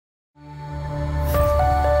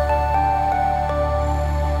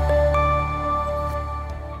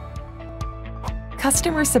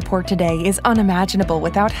Customer support today is unimaginable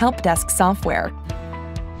without Helpdesk software.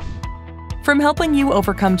 From helping you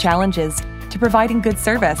overcome challenges to providing good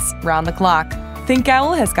service round the clock,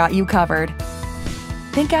 ThinkOwl has got you covered.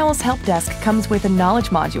 ThinkOwl's Helpdesk comes with a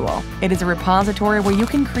knowledge module. It is a repository where you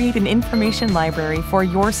can create an information library for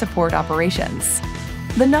your support operations.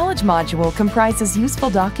 The knowledge module comprises useful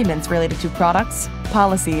documents related to products,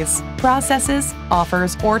 policies, processes,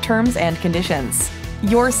 offers, or terms and conditions.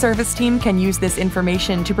 Your service team can use this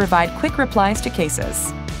information to provide quick replies to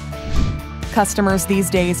cases. Customers these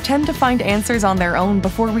days tend to find answers on their own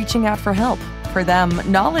before reaching out for help. For them,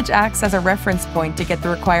 knowledge acts as a reference point to get the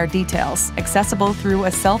required details, accessible through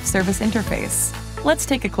a self-service interface. Let's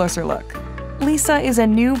take a closer look. Lisa is a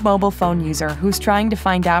new mobile phone user who's trying to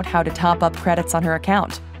find out how to top up credits on her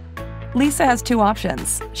account. Lisa has two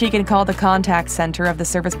options. She can call the contact center of the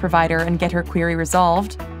service provider and get her query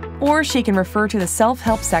resolved, or she can refer to the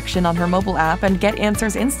self-help section on her mobile app and get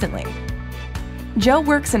answers instantly. Joe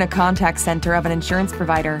works in a contact center of an insurance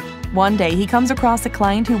provider. One day, he comes across a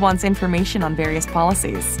client who wants information on various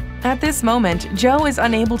policies. At this moment, Joe is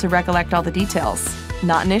unable to recollect all the details.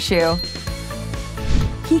 Not an issue.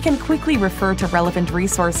 He can quickly refer to relevant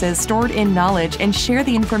resources stored in Knowledge and share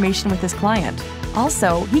the information with his client.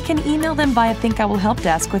 Also, he can email them via ThinkOwl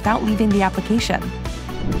Helpdesk without leaving the application.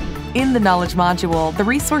 In the Knowledge module, the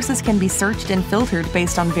resources can be searched and filtered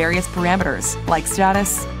based on various parameters like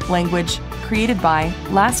status, language, created by,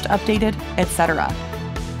 last updated, etc.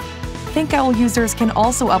 ThinkOwl users can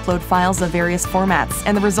also upload files of various formats,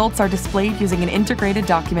 and the results are displayed using an integrated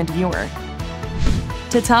document viewer.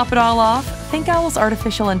 To top it all off, ThinkOwl's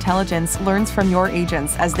artificial intelligence learns from your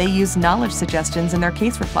agents as they use knowledge suggestions in their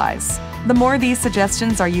case replies. The more these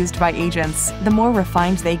suggestions are used by agents, the more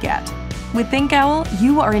refined they get. With ThinkOwl,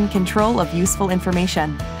 you are in control of useful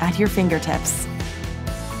information at your fingertips.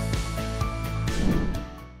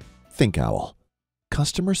 ThinkOwl.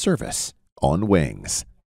 Customer service on wings.